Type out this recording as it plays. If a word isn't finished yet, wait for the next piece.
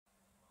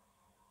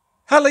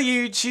Hello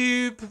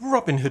YouTube,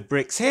 Robin Hood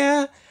Bricks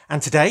here,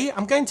 and today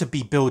I'm going to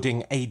be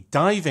building a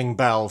diving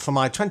bell for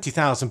my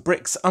 20,000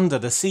 bricks under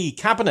the sea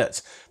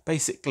cabinet.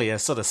 Basically a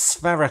sort of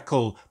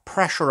spherical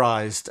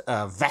pressurized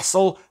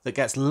vessel that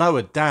gets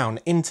lowered down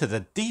into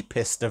the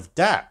deepest of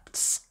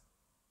depths.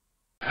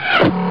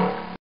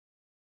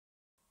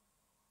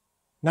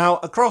 Now,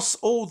 across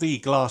all the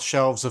glass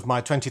shelves of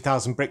my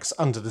 20,000 bricks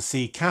under the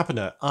sea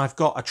cabinet, I've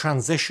got a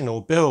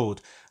transitional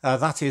build.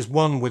 That is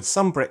one with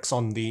some bricks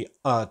on the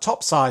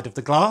top side of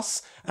the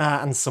glass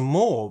and some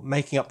more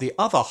making up the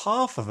other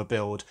half of a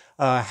build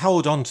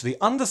held onto the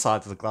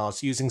underside of the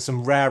glass using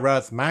some rare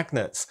earth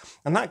magnets.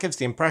 And that gives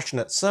the impression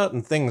that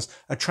certain things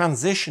are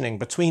transitioning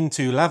between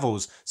two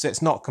levels, so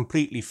it's not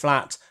completely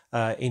flat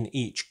in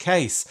each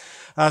case.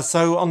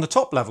 So on the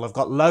top level I've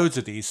got loads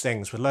of these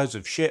things with loads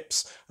of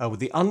ships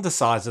with the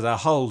undersides of their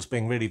hulls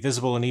being really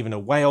visible and even a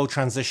whale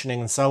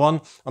transitioning and so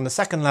on. On the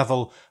second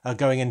level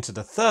going into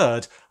the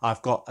third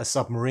I've got a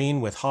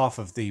submarine with half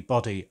of the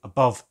body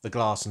above the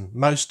glass and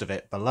most of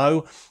it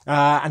below.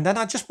 And then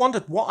I just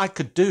wondered what I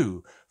could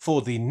do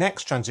for the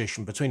next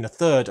transition between the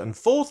third and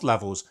fourth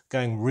levels,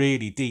 going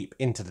really deep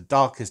into the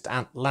darkest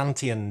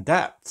Atlantean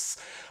depths.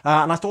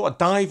 And I thought a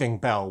diving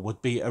bell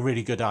would be a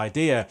really good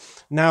idea.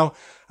 Now,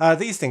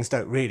 these things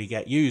don't really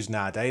get used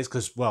nowadays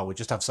because, well, we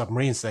just have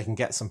submarines so they can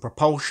get some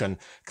propulsion,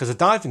 because a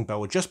diving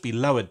bell would just be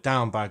lowered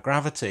down by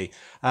gravity,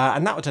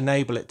 and that would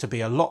enable it to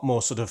be a lot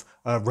more sort of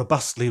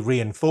robustly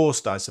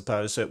reinforced, I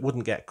suppose, so it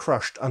wouldn't get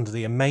crushed under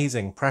the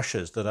amazing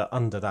pressures that are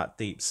under that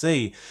deep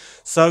sea.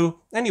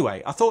 So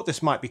anyway, I thought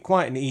this might be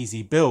quite an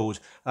easy build,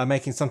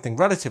 making something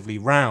relatively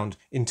round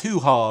in two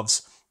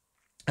halves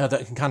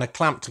that can kind of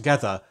clamp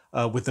together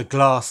with the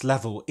glass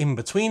level in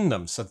between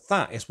them. So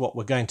that is what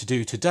we're going to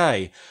do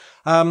today.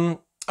 Oh,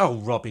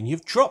 Robin,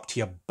 you've dropped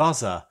your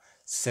buzzer,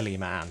 silly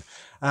man.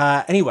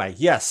 Anyway,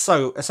 yes,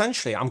 so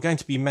essentially I'm going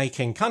to be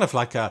making kind of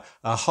like a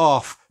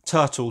half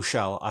turtle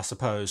shell, I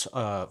suppose,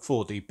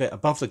 for the bit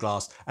above the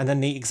glass, and then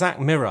the exact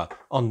mirror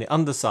on the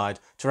underside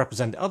to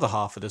represent the other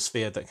half of the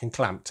sphere that can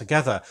clamp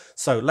together.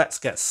 So let's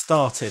get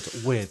started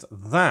with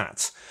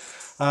that.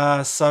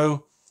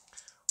 So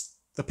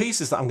the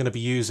pieces that I'm going to be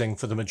using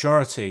for the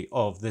majority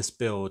of this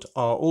build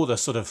are all the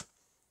sort of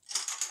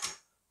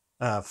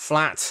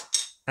flat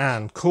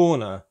and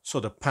corner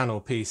sort of panel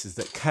pieces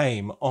that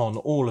came on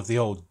all of the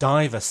old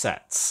diver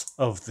sets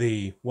of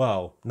the,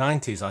 well,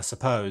 90s, I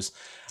suppose.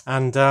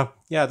 And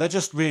yeah, they're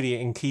just really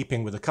in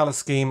keeping with the colour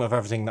scheme of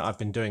everything that I've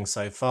been doing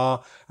so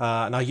far.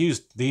 And I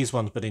used these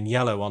ones, but in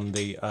yellow on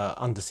the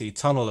undersea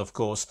tunnel, of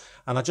course.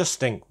 And I just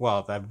think,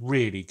 well, they're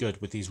really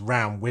good with these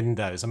round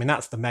windows. I mean,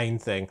 that's the main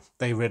thing.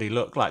 They really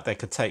look like they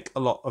could take a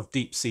lot of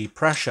deep sea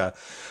pressure.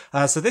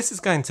 So this is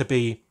going to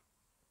be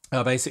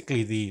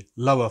basically the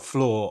lower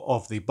floor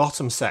of the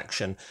bottom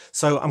section.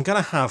 So I'm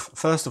going to have,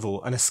 first of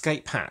all, an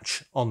escape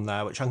hatch on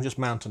there, which I can just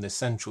mount on this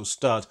central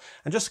stud.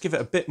 And just to give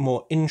it a bit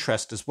more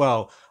interest as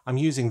well, I'm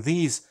using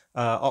these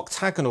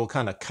octagonal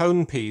kind of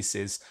cone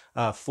pieces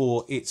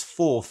for its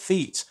 4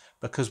 feet,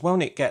 because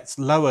when it gets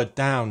lowered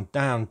down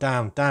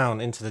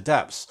into the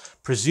depths,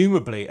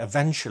 presumably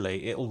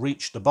eventually it will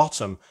reach the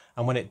bottom,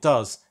 and when it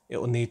does, it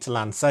will need to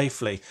land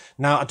safely.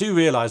 Now, I do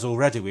realise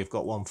already we've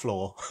got one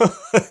flaw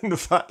in the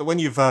fact that when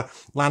you've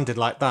landed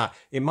like that,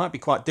 it might be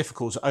quite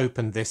difficult to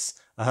open this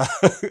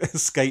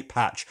escape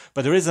hatch,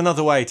 but there is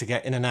another way to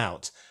get in and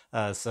out.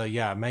 So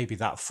yeah, maybe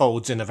that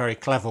folds in a very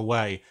clever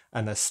way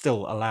and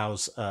still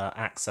allows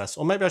access.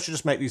 Or maybe I should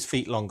just make these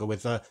feet longer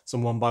with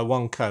some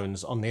 1x1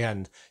 cones on the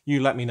end.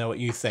 You let me know what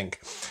you think.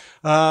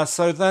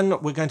 So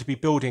then we're going to be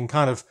building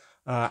kind of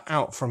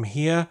out from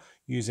here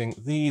using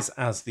these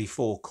as the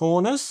 4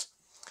 corners.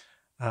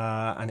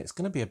 And it's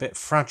going to be a bit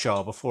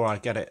fragile before I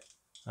get it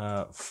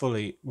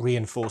fully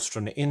reinforced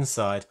from the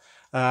inside.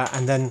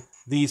 And then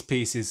these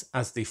pieces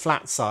as the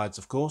flat sides,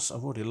 of course.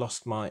 I've already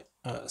lost my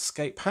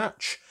escape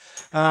hatch.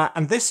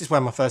 And this is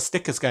where my first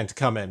sticker is going to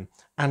come in.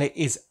 And it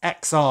is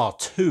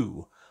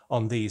XR2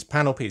 on these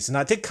panel pieces.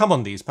 Now, it did come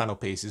on these panel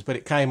pieces, but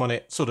it came on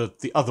it sort of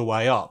the other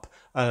way up.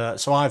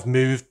 So I've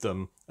moved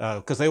them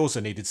because they also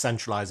needed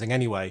centralizing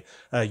anyway,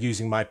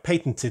 using my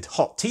patented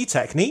hot tea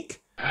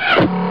technique,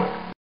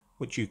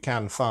 which you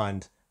can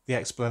find the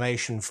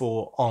explanation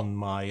for on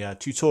my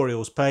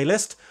tutorials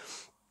playlist.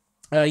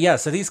 Yeah,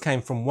 so these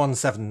came from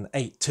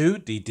 1782,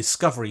 the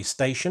Discovery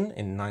Station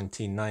in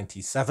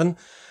 1997,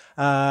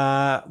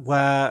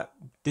 where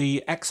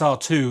the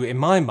XR2, in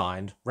my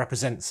mind,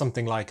 represents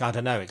something like, I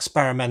don't know,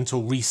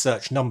 experimental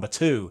research number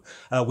 2.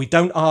 We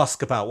don't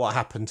ask about what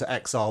happened to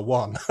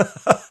XR1,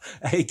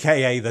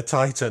 aka the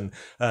Titan,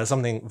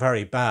 something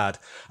very bad.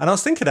 And I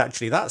was thinking,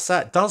 actually, that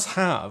set does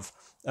have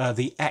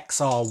the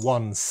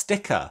XR1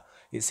 sticker.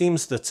 It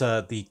seems that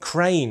the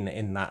crane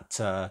in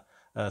that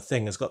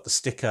thing has got the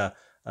sticker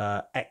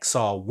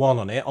XR1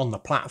 on it, on the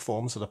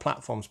platform, so the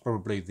platform's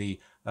probably the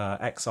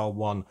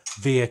XR1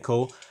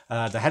 vehicle.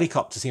 The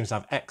helicopter seems to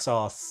have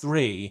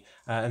XR3,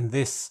 and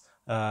this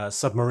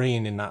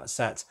submarine in that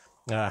set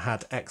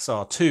had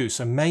XR2,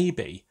 so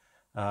maybe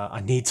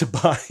I need to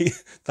buy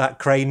that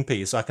crane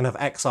piece so I can have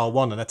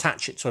XR1 and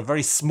attach it to a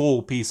very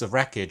small piece of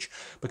wreckage,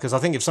 because I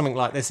think if something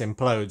like this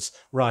implodes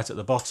right at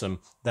the bottom,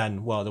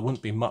 then, well, there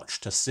wouldn't be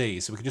much to see.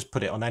 So we could just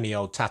put it on any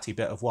old tatty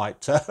bit of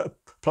white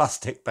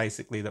plastic,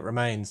 basically, that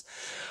remains.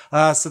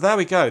 So there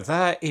we go.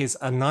 There is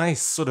a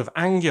nice sort of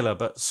angular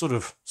but sort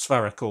of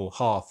spherical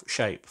half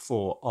shape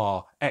for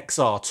our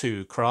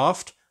XR2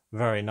 craft.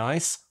 Very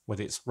nice,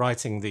 with its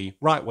writing the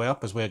right way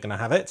up as we're going to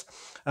have it.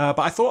 But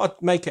I thought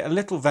I'd make it a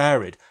little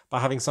varied by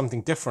having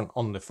something different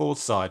on the fourth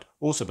side,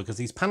 also because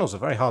these panels are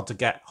very hard to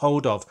get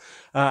hold of.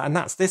 And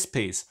that's this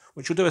piece,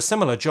 which will do a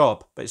similar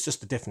job, but it's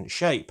just a different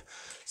shape.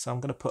 So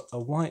I'm going to put a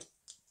white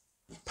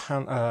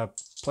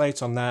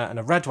plate on there and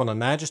a red one on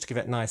there, just to give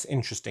it a nice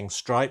interesting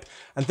stripe.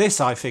 And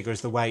this, I figure, is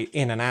the way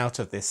in and out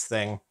of this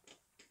thing,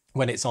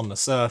 when it's on the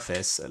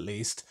surface at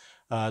least.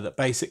 That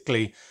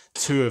basically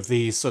two of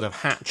these sort of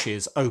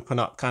hatches open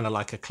up kind of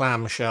like a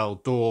clamshell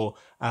door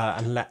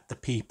and let the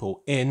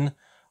people in.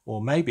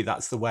 Or maybe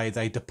that's the way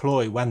they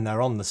deploy when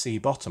they're on the sea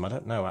bottom. I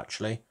don't know,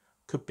 actually.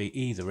 Could be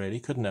either, really,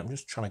 couldn't it? I'm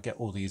just trying to get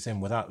all these in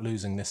without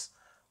losing this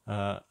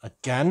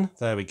again.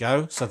 There we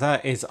go. So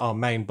there is our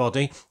main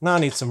body. Now I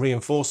need some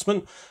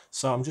reinforcement.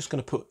 So I'm just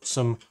going to put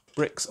some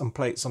bricks and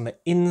plates on the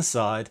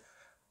inside,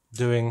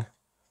 doing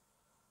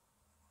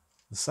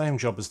the same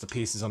job as the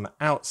pieces on the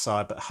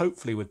outside, but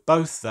hopefully with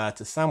both there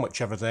to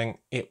sandwich everything,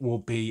 it will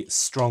be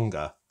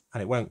stronger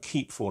and it won't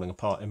keep falling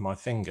apart in my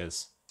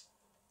fingers.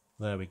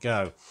 There we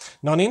go.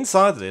 Now on the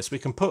inside of this, we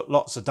can put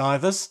lots of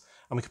divers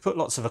and we can put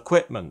lots of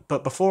equipment,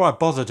 but before I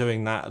bother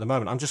doing that at the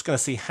moment, I'm just going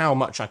to see how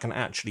much I can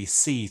actually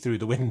see through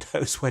the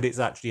windows when it's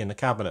actually in the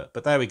cabinet.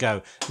 But there we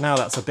go. Now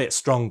that's a bit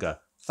stronger,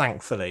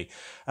 thankfully,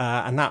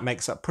 and that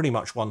makes up pretty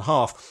much one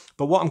half.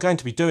 But what I'm going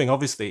to be doing,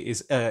 obviously,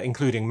 is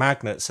including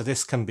magnets, so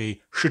this can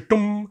be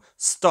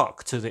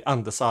stuck to the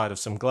underside of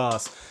some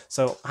glass.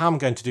 So how I'm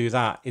going to do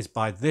that is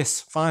by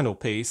this final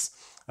piece,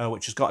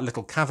 which has got a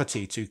little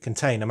cavity to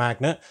contain a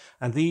magnet,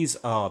 and these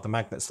are the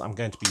magnets that I'm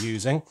going to be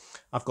using.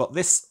 I've got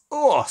this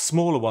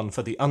smaller one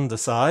for the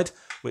underside,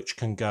 which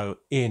can go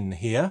in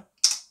here.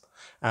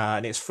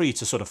 And it's free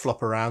to sort of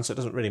flop around, so it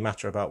doesn't really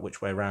matter about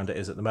which way around it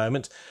is at the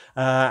moment.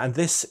 And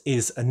this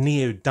is a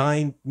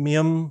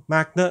neodymium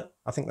magnet,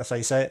 I think that's how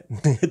you say it,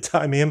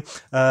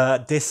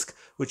 neodymium disc,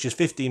 which is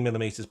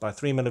 15mm by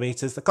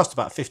 3mm. They cost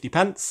about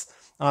 50p.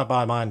 I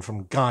buy mine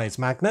from Guy's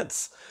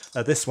Magnets.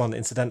 This one,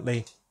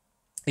 incidentally,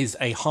 is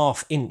a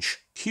 1/2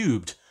 inch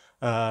cubed.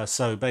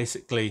 So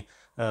basically,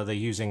 they're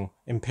using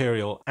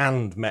imperial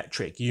and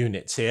metric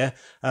units here.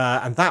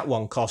 And that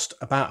one cost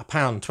about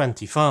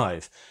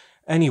 £1.25.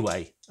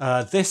 Anyway,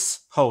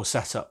 this whole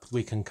setup,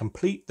 we can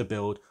complete the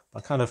build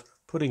by kind of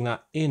putting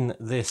that in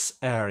this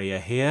area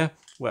here,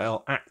 where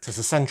it'll act as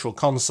a central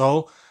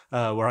console,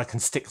 where I can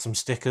stick some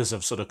stickers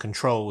of sort of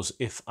controls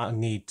if I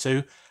need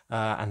to,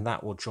 and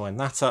that will join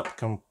that up,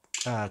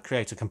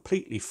 create a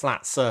completely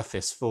flat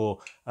surface for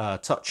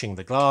touching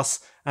the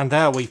glass. And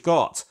there we've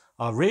got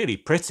a really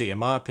pretty, in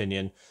my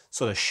opinion,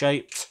 sort of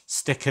shaped,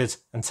 stickered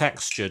and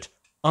textured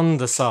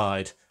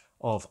underside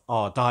of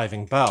our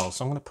diving bell.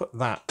 So I'm going to put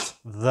that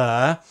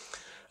there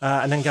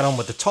and then get on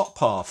with the top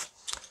half.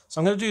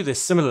 So I'm going to do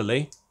this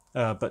similarly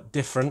but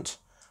different,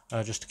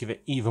 just to give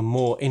it even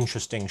more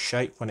interesting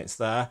shape when it's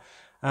there.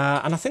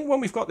 And I think when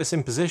we've got this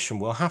in position,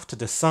 we'll have to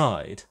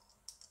decide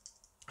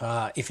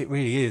if it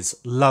really is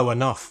low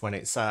enough when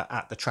it's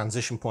at the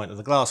transition point of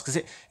the glass, because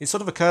it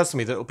sort of occurs to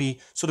me that it'll be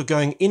sort of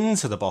going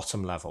into the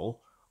bottom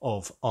level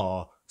of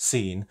our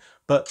scene,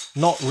 but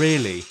not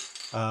really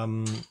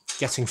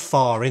getting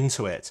far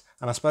into it.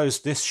 And I suppose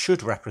this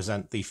should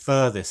represent the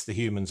furthest the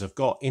humans have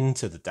got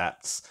into the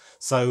depths.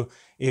 So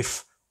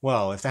if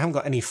they haven't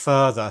got any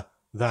further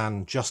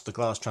than just the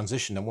glass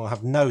transition, then we'll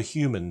have no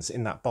humans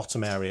in that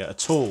bottom area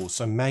at all.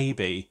 So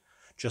maybe,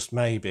 just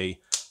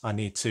maybe, I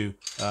need to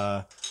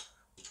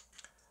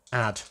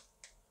add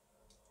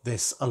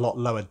this a lot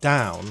lower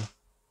down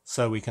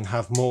so we can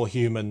have more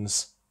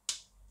humans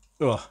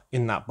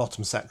in that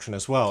bottom section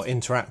as well,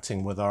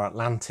 interacting with our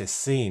Atlantis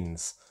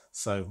scenes.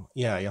 So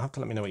yeah, you'll have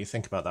to let me know what you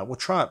think about that. We'll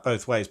try it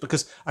both ways,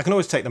 because I can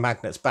always take the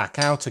magnets back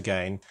out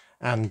again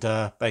and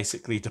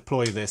basically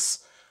deploy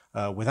this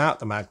without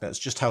the magnets,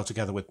 just held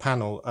together with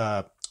panel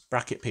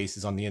bracket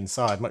pieces on the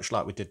inside, much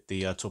like we did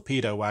the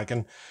torpedo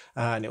wagon,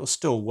 and it will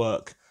still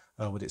work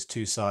with its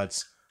two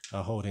sides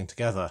holding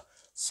together.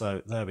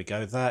 So there we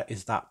go, there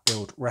is that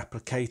build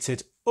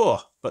replicated,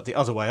 but the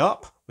other way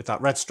up with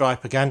that red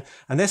stripe again.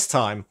 And this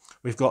time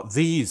we've got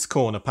these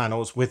corner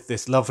panels with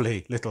this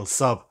lovely little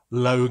sub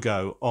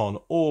logo on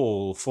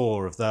all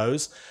four of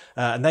those.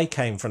 And they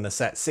came from the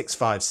set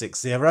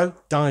 6560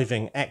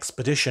 Diving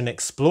Expedition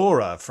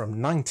Explorer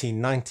from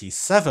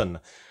 1997.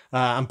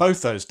 And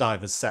both those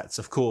divers sets,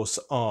 of course,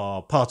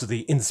 are part of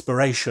the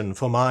inspiration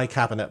for my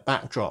cabinet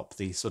backdrop,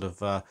 the sort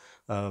of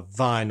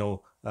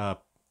vinyl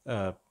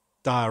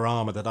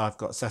diorama that I've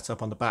got set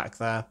up on the back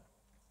there,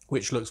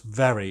 which looks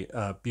very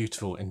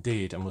beautiful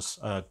indeed, and was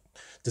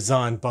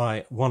designed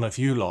by one of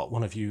you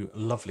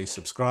lovely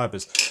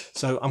subscribers.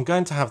 So I'm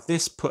going to have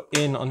this put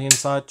in on the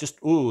inside. Just,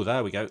 oh,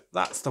 there we go.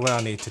 That's the way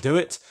I need to do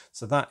it.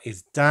 So that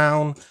is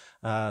down.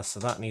 So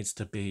that needs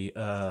to be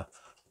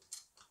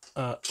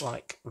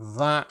like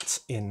that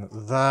in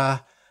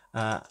there.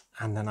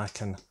 And then I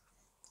can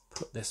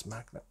put this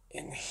magnet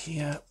in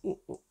here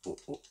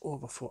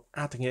before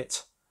adding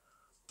it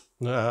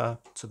to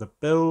the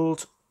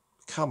build.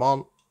 Come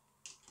on.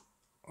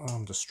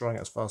 I'm destroying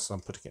it as fast as I'm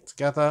putting it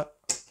together.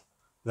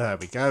 There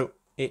we go.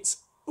 It's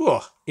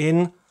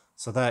in.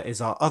 So there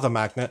is our other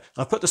magnet.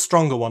 I put the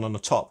stronger one on the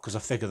top because I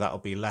figure that'll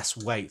be less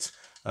weight,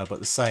 but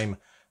the same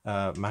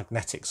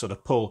magnetic sort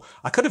of pull.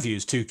 I could have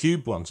used 2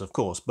 cube ones, of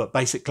course, but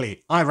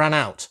basically I ran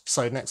out.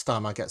 So next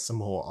time I get some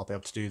more, I'll be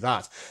able to do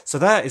that. So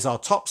there is our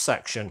top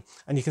section.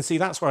 And you can see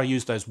that's where I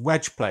used those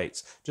wedge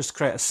plates, just to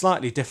create a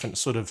slightly different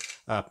sort of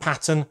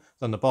pattern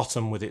than the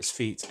bottom with its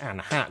feet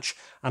and hatch.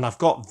 And I've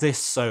got this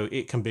so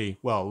it can be,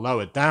 well,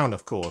 lowered down,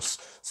 of course.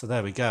 So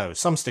there we go.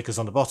 Some stickers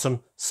on the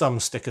bottom, some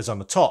stickers on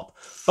the top.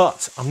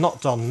 But I'm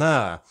not done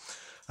there.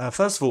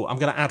 First of all, I'm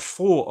going to add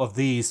 4 of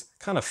these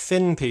kind of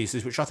fin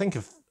pieces, which I think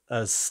of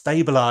as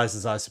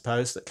stabilizers, I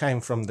suppose, that came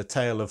from the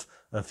tail of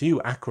a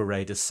few Aqua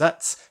Raiders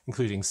sets,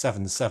 including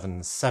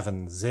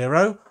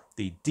 7770,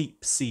 the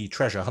Deep Sea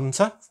Treasure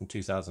Hunter from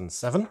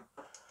 2007.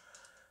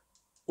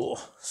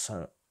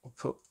 So we'll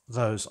put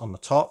those on the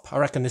top. I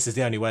reckon this is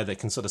the only way they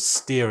can sort of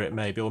steer it,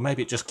 maybe, or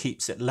maybe it just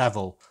keeps it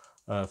level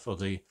for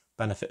the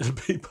benefit of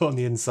people on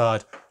the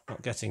inside,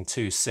 not getting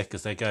too sick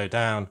as they go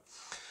down.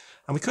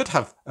 And we could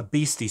have a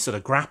beastie sort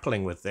of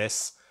grappling with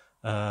this.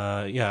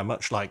 Yeah,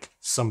 much like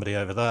somebody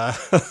over there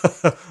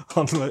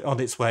on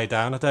its way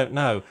down. I don't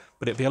know,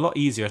 but it'd be a lot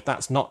easier if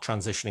that's not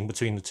transitioning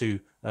between the 2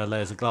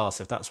 layers of glass,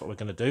 if that's what we're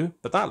going to do.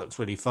 But that looks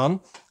really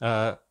fun.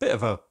 Bit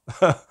of a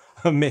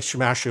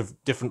mishmash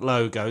of different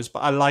logos,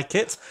 but I like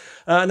it.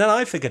 And then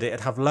I figured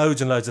it'd have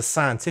loads and loads of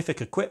scientific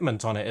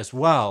equipment on it as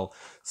well.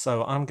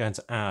 So I'm going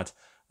to add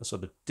a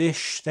sort of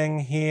dish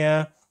thing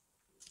here.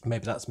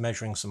 Maybe that's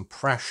measuring some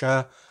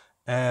pressure,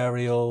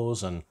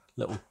 aerials and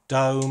little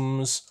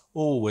domes,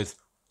 all with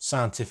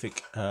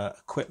scientific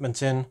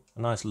equipment in.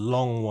 A nice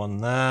long one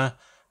there,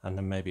 and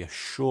then maybe a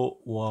short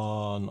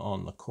one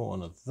on the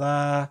corner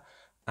there.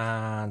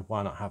 And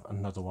why not have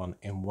another one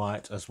in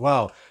white as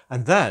well?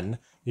 And then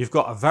you've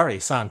got a very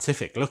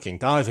scientific looking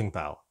diving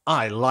bell.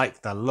 I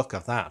like the look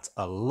of that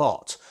a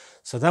lot.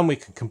 So then we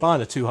can combine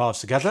the 2 halves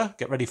together,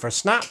 get ready for a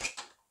snap.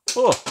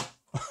 Oh,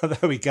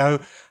 there we go.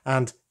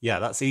 And yeah,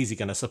 that's easy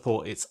going to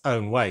support its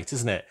own weight,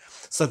 isn't it?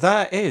 So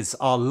there is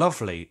our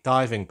lovely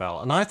diving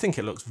bell, and I think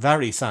it looks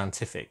very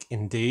scientific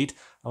indeed.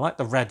 I like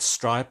the red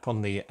stripe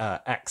on the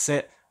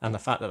exit and the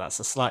fact that that's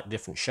a slightly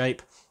different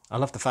shape. I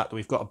love the fact that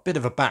we've got a bit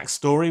of a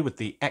backstory with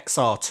the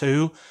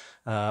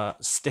XR2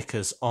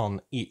 stickers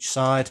on each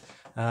side,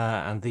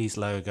 and these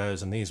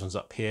logos and these ones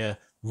up here,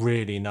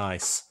 really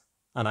nice.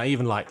 And I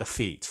even like the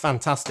feet.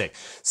 Fantastic.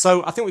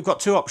 So I think we've got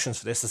 2 options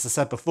for this. As I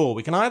said before,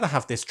 we can either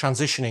have this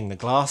transitioning the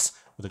glass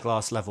with a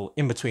glass level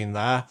in between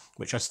there,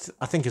 which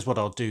I think is what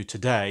I'll do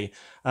today,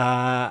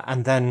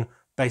 and then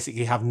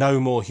basically have no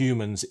more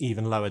humans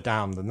even lower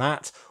down than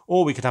that.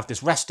 Or we could have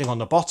this resting on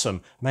the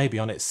bottom, maybe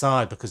on its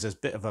side because there's a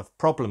bit of a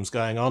problems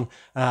going on,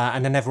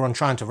 and then everyone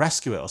trying to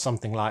rescue it or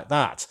something like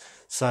that.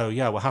 So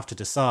yeah, we'll have to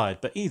decide.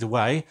 But either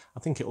way, I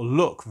think it will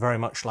look very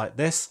much like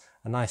this,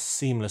 a nice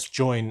seamless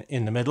join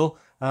in the middle.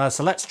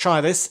 So let's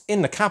try this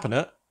in the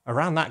cabinet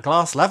around that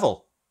glass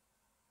level.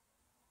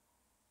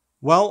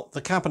 Well, the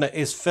cabinet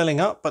is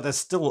filling up, but there's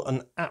still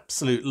an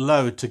absolute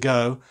load to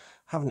go.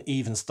 Haven't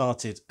even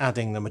started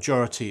adding the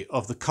majority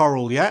of the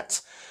coral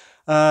yet.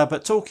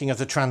 But talking of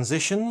the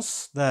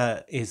transitions,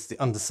 there is the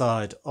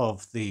underside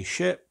of the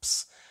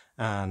ships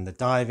and the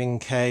diving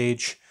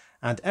cage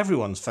and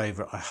everyone's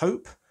favourite, I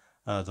hope,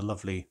 the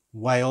lovely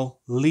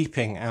whale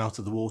leaping out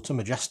of the water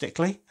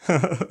majestically.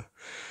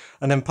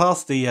 And then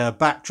past the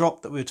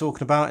backdrop that we were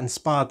talking about,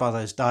 inspired by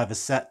those diver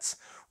sets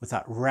with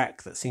that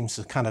wreck that seems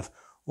to kind of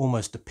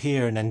almost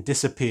appear and then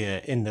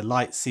disappear in the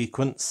light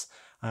sequence.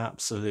 I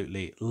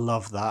absolutely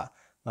love that.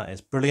 That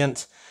is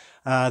brilliant.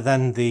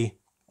 Then the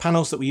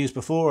panels that we used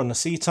before on the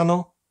sea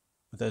tunnel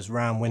with those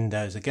round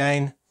windows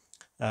again.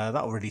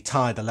 That will really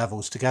tie the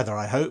levels together,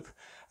 I hope.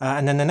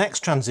 And then the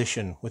next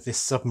transition with this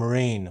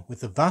submarine, with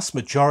the vast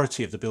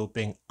majority of the build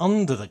being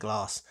under the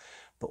glass,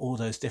 but all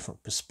those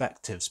different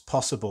perspectives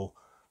possible,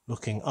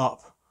 looking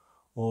up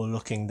or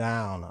looking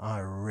down. I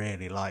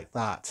really like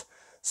that.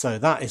 So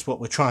that is what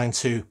we're trying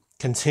to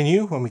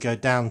continue when we go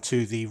down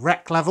to the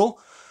wreck level,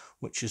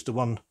 which is the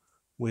one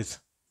with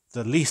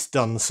the least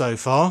done so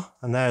far.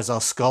 And there's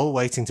our skull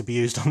waiting to be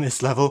used on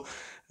this level,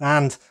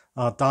 and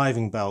our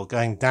diving bell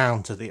going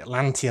down to the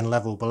Atlantean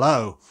level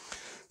below.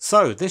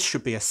 So this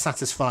should be a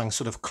satisfying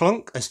sort of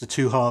clunk as the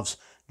 2 halves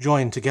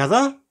join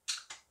together.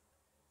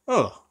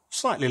 Oh,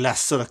 slightly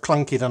less sort of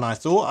clunky than I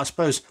thought. I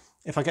suppose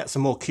if I get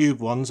some more cube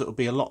ones, it will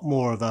be a lot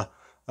more of a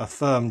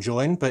firm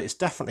join, but it's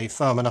definitely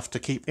firm enough to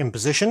keep in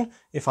position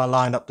if I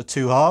line up the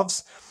 2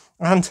 halves.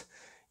 And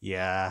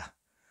Yeah,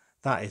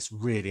 that is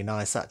really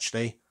nice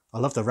actually. I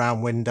love the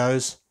round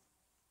windows.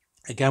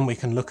 Again, we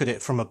can look at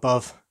it from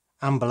above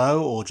and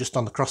below, or just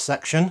on the cross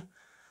section.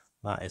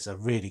 That is a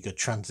really good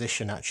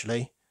transition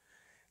actually.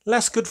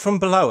 Less good from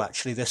below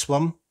actually, this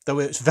one, though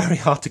it's very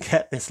hard to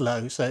get this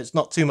low, so it's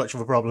not too much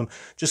of a problem,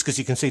 just because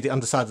you can see the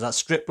underside of that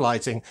strip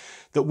lighting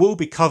that will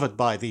be covered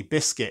by the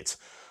biscuit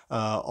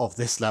of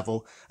this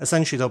level.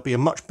 Essentially there'll be a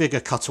much bigger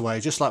cutaway,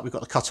 just like we've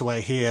got the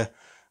cutaway here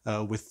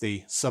with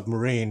the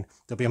submarine.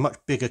 There'll be a much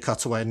bigger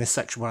cutaway in this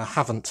section where I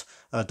haven't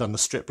done the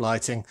strip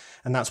lighting,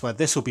 and that's where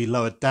this will be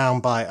lowered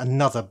down by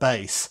another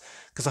base,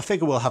 because I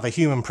figure we'll have a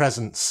human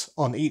presence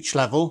on each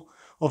level.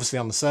 Obviously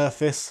on the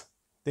surface,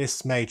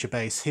 this major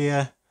base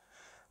here,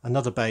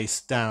 another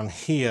base down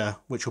here,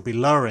 which will be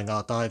lowering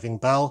our diving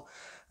bell.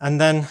 And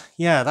then,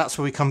 yeah, that's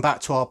where we come back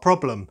to our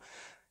problem.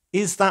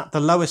 Is that the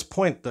lowest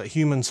point that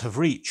humans have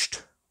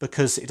reached?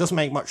 Because it doesn't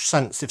make much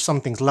sense if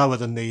something's lower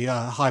than the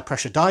high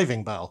pressure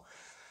diving bell.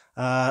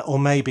 Or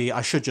maybe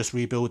I should just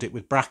rebuild it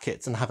with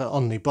brackets and have it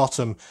on the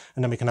bottom,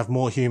 and then we can have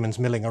more humans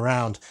milling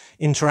around,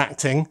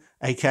 interacting,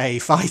 aka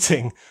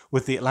fighting,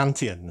 with the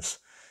Atlanteans.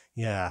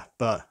 Yeah,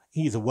 but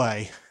either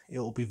way, it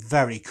will be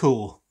very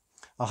cool.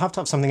 I'll have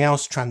to have something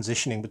else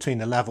transitioning between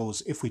the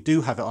levels if we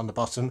do have it on the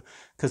bottom,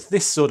 because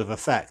this sort of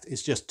effect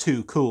is just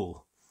too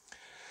cool.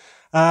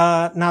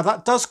 Now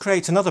that does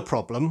create another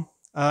problem.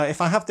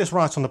 If I have this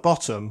right on the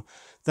bottom,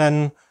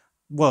 then,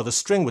 well, the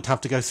string would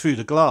have to go through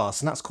the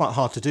glass, and that's quite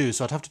hard to do.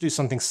 So I'd have to do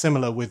something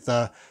similar with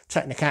the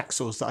Technic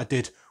axles that I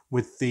did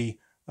with the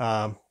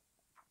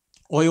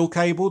oil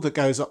cable that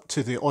goes up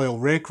to the oil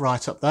rig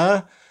right up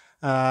there.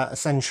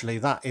 Essentially,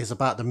 that is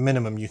about the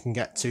minimum you can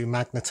get to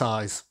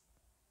magnetize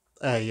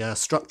a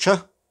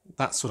structure,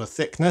 that sort of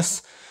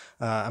thickness,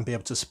 and be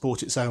able to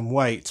support its own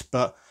weight.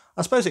 But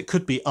I suppose it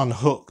could be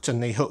unhooked,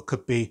 and the hook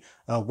could be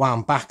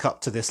wound back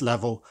up to this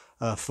level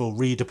for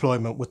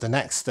redeployment with the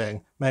next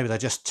thing. Maybe they're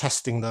just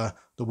testing the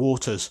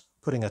waters,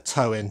 putting a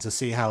toe in to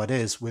see how it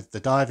is, with the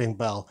diving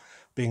bell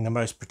being the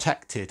most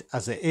protected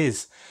as it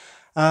is.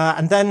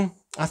 And then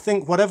I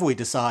think whatever we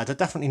decide, I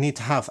definitely need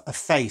to have a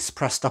face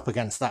pressed up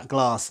against that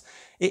glass.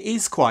 It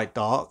is quite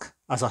dark,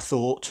 as I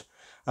thought,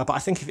 but I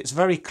think if it's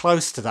very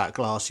close to that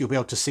glass, you'll be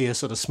able to see a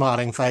sort of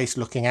smiling face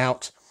looking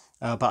out.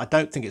 But I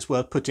don't think it's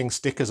worth putting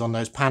stickers on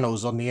those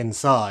panels on the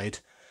inside,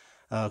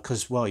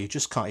 because, well, you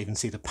just can't even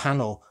see the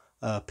panel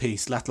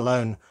piece, let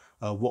alone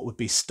what would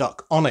be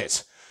stuck on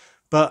it.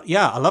 But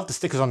yeah, I love the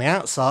stickers on the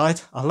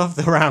outside. I love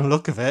the round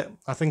look of it.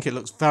 I think it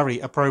looks very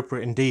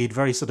appropriate indeed,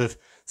 very sort of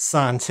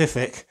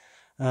scientific.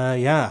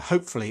 Yeah,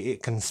 hopefully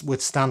it can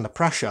withstand the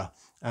pressure,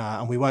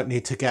 and we won't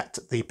need to get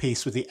the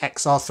piece with the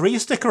XR3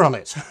 sticker on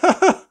it.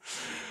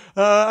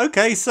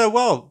 Okay, so,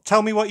 well,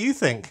 tell me what you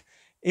think.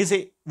 Is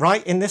it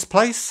right in this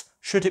place?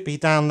 Should it be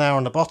down there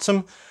on the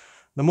bottom?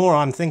 The more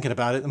I'm thinking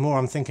about it, the more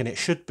I'm thinking it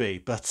should be.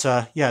 But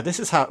yeah, this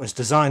is how it was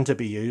designed to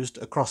be used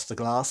across the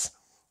glass.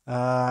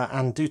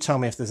 And do tell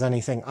me if there's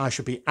anything I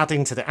should be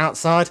adding to the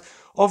outside.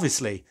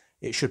 Obviously,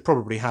 it should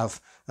probably have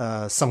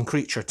some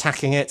creature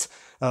attacking it.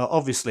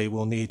 Obviously,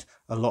 we'll need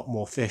a lot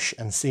more fish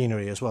and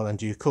scenery as well in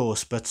due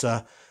course. But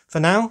for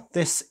now,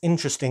 this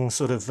interesting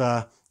sort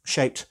of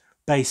shaped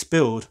base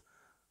build,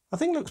 I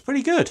think looks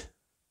pretty good.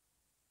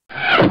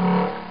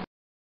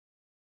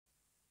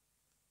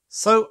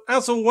 So,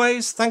 as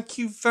always, thank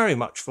you very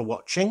much for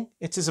watching.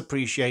 It is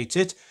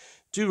appreciated.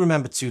 Do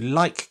remember to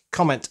like,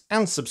 comment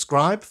and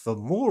subscribe for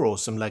more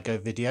awesome LEGO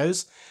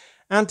videos.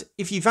 And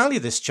if you value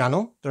this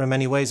channel, there are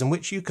many ways in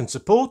which you can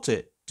support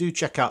it. Do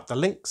check out the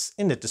links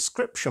in the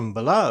description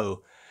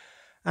below.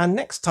 And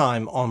next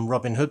time on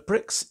Robin Hood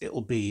Bricks,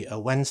 it'll be a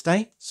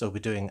Wednesday, so we're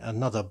doing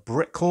another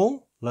brick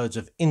haul. Loads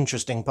of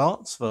interesting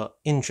parts for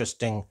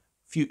interesting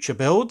future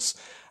builds.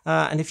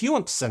 And if you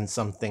want to send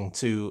something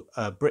to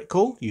Brick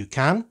Haul, you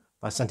can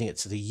by sending it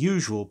to the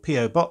usual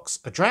PO Box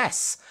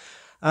address.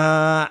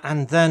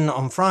 And then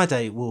on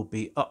Friday, we'll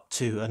be up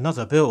to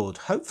another build,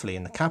 hopefully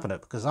in the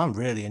cabinet, because I'm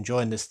really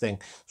enjoying this thing.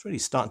 It's really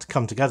starting to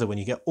come together when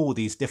you get all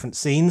these different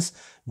scenes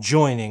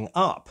joining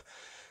up.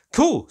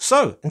 Cool.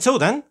 So until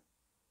then,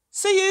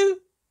 see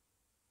you.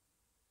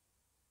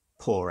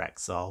 Poor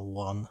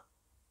XR1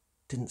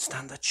 didn't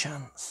stand a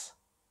chance.